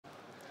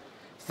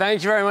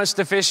Thank you very much,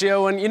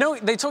 Deficio. And you know,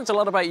 they talked a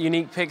lot about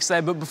unique picks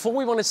there, but before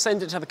we want to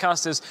send it to the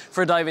casters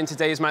for a dive into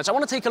today's match, I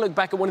want to take a look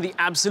back at one of the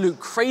absolute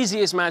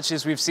craziest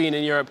matches we've seen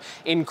in Europe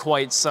in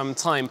quite some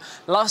time.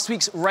 Last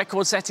week's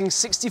record-setting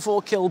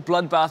 64-kill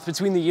bloodbath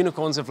between the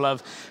Unicorns of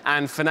Love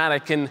and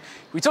Fnatic. And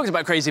we talked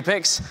about crazy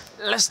picks.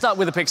 Let's start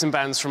with the picks and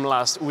bans from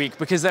last week,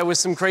 because there was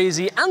some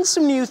crazy and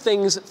some new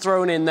things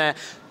thrown in there,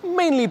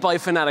 mainly by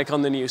Fnatic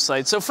on the new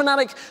side. So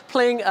Fnatic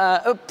playing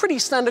a pretty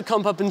standard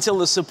comp up until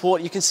the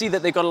support. You can see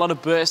that they've got a lot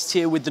of burst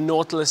here with the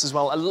Nautilus as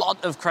well. A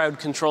lot of crowd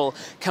control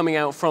coming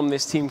out from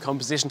this team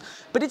composition.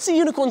 But it's the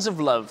Unicorns of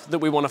Love that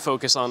we want to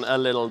focus on a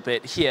little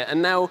bit here.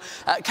 And now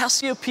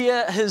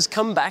Cassiopeia has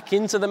come back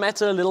into the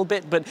meta a little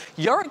bit, but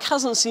Yorick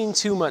hasn't seen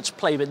too much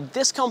play. But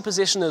this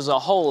composition as a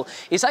whole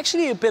is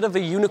actually a bit of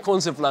a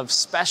Unicorns of Love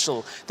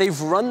special.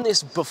 They've run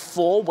this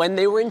before when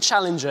they were in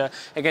Challenger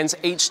against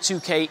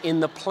H2K in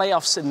the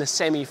playoffs in the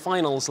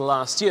semi-finals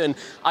last year, and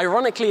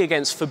ironically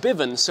against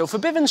Forbiven. So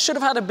Forbiven should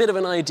have had a bit of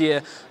an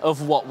idea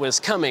of what was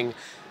coming.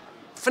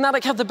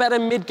 Fnatic have the better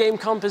mid-game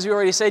comp, as we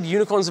already said.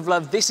 Unicorns of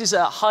Love, this is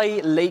a high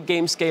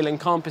late-game scaling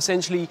comp.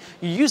 Essentially,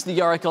 you use the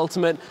Yorick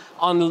ultimate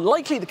on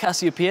likely the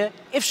Cassiopeia.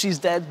 If she's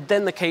dead,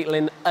 then the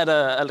Caitlyn at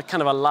a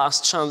kind of a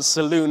last-chance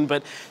saloon,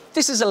 but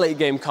this is a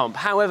late-game comp.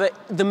 However,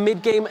 the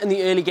mid-game and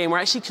the early game were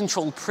actually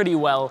controlled pretty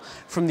well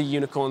from the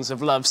Unicorns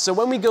of Love. So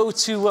when we go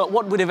to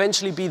what would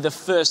eventually be the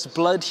first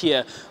blood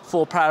here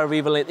for Power of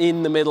Evil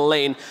in the middle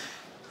lane,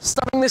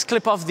 starting this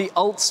clip off, the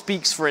ult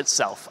speaks for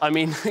itself. I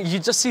mean, you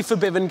just see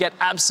Forbiven get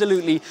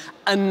absolutely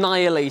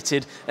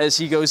annihilated as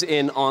he goes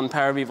in on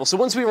Power of Evil. So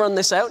once we run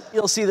this out,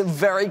 you'll see that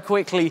very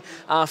quickly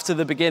after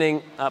the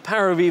beginning,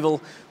 Power of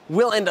Evil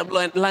will end up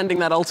landing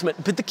that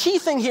ultimate. But the key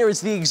thing here is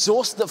the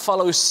exhaust that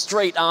follows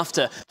straight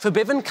after.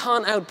 Forbiven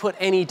can't output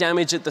any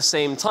damage at the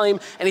same time,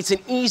 and it's an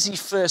easy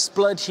first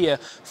blood here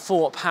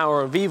for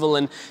Power of Evil.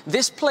 And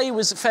this play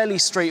was fairly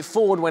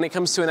straightforward when it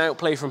comes to an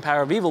outplay from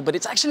Power of Evil, but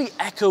it's actually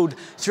echoed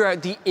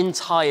throughout the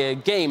entire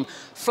game.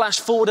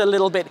 Flash forward a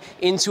little bit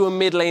into a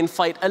mid lane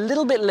fight a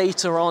little bit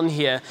later on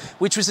here,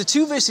 which was a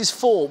 2 versus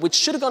 4, which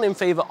should have gone in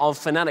favor of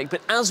Fnatic.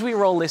 But as we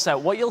roll this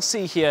out, what you'll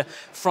see here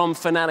from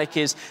Fnatic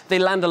is they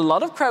land a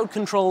lot of crowd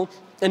control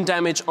and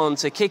damage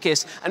onto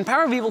Kikis, and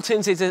Power of Evil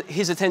turns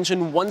his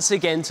attention once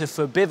again to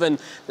Forbiven,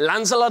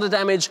 lands a lot of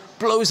damage,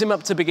 blows him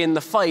up to begin the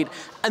fight,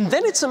 and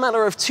then it's a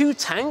matter of 2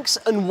 tanks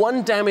and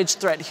 1 damage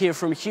threat here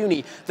from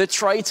Huni that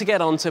try to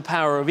get onto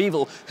Power of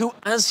Evil, who,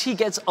 as he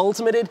gets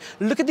ultimated,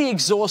 look at the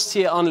exhaust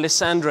here on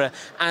Lissandra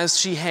as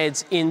she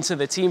heads into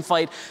the team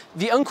fight.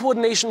 The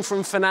uncoordination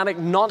from Fnatic,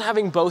 not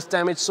having both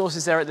damage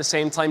sources there at the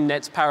same time,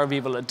 nets Power of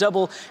Evil a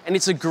double, and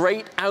it's a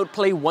great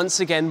outplay once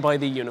again by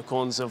the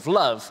Unicorns of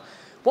Love.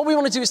 What we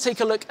want to do is take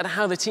a look at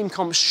how the team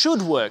comp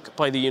should work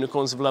by the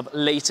Unicorns of Love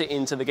later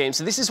into the game.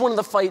 So this is one of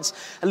the fights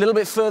a little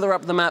bit further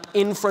up the map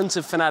in front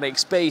of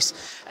Fnatic's base.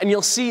 And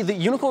you'll see that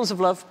Unicorns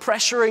of Love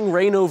pressuring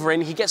Reignover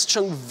in. He gets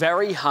chunked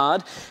very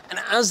hard. And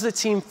as the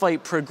team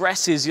fight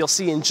progresses, you'll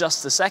see in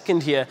just a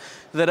second here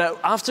that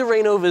after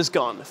Reignover's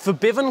gone,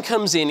 Forbiven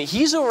comes in.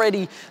 He's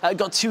already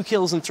got 2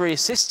 kills and 3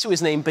 assists to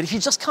his name, but he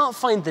just can't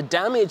find the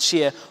damage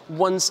here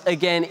once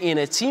again in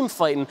a team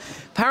fight. And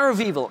Power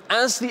of Evil,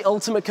 as the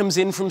ultimate comes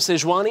in from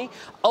Sejuani,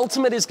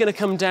 ultimate is going to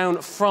come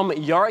down from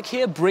Yorick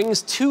here,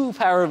 brings 2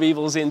 Power of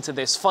Evils into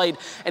this fight,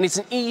 and it's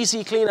an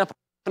easy cleanup.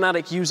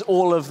 Fnatic use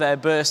all of their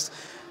burst,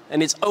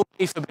 and it's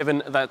only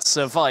Forbiven that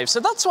survives.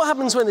 So that's what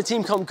happens when the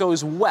team comp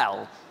goes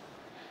well.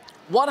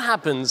 What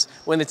happens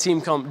when the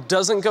team comp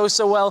doesn't go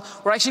so well?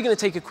 We're actually going to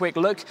take a quick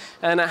look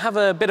and have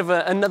a bit of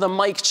another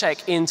mic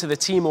check into the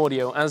team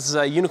audio, as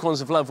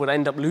Unicorns of Love would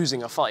end up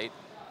losing a fight.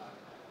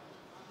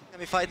 Can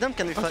we fight them?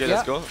 Can we fight them? Okay,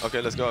 let's go.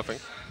 Okay, let's go, I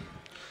think.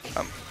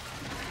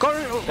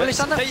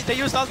 They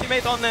used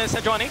ultimate on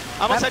Sejuani.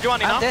 I'm on Sejuani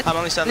now. I'm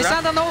on Lissandra.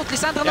 Lissandra note,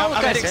 Lissandra note,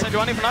 I'm guys. hitting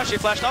Sejuani for now, she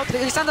flashed out.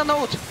 Lissandra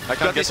note. I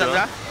can't get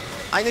Lissandra.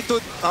 I need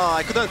to... Oh,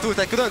 I couldn't do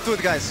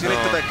it, guys. You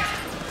need to back.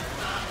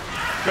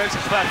 Graves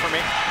is flat for me.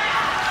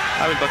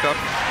 I will back up.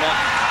 Yeah.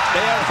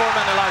 They are 4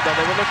 men alive though,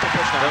 they will look to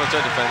push now. They will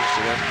try to finish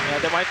again. Yeah,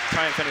 they might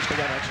try and finish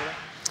together actually.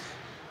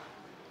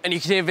 And you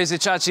can hear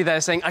Vizicachi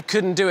there saying, I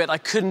couldn't do it, I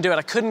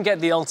couldn't get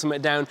the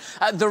ultimate down.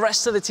 The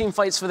rest of the team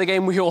fights for the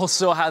game, we all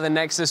saw how the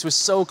Nexus was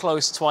so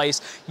close twice.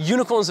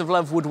 Unicorns of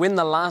Love would win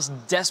the last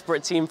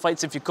desperate team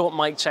fights. If you caught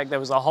mic check, there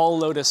was a whole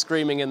load of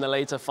screaming in the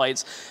later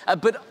fights.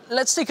 But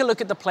let's take a look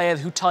at the player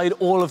who tied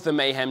all of the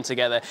mayhem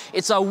together.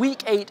 It's our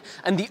Week 8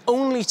 and the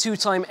only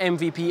 2-time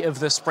MVP of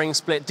the Spring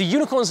Split, the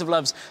Unicorns of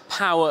Love's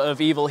Power of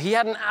Evil. He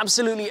had an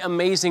absolutely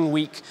amazing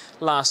week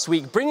last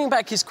week. Bringing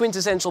back his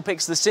quintessential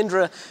picks, the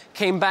Syndra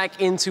came back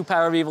into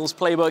Power of Evil's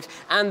playbook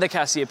and the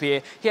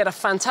Cassiopeia. He had a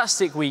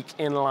fantastic week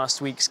in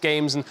last week's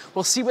games, and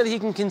we'll see whether he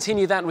can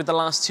continue that with the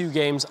last 2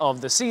 games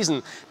of the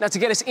season. Now, to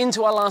get us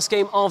into our last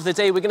game of the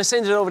day, we're going to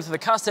send it over to the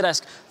caster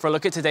desk for a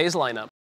look at today's lineup.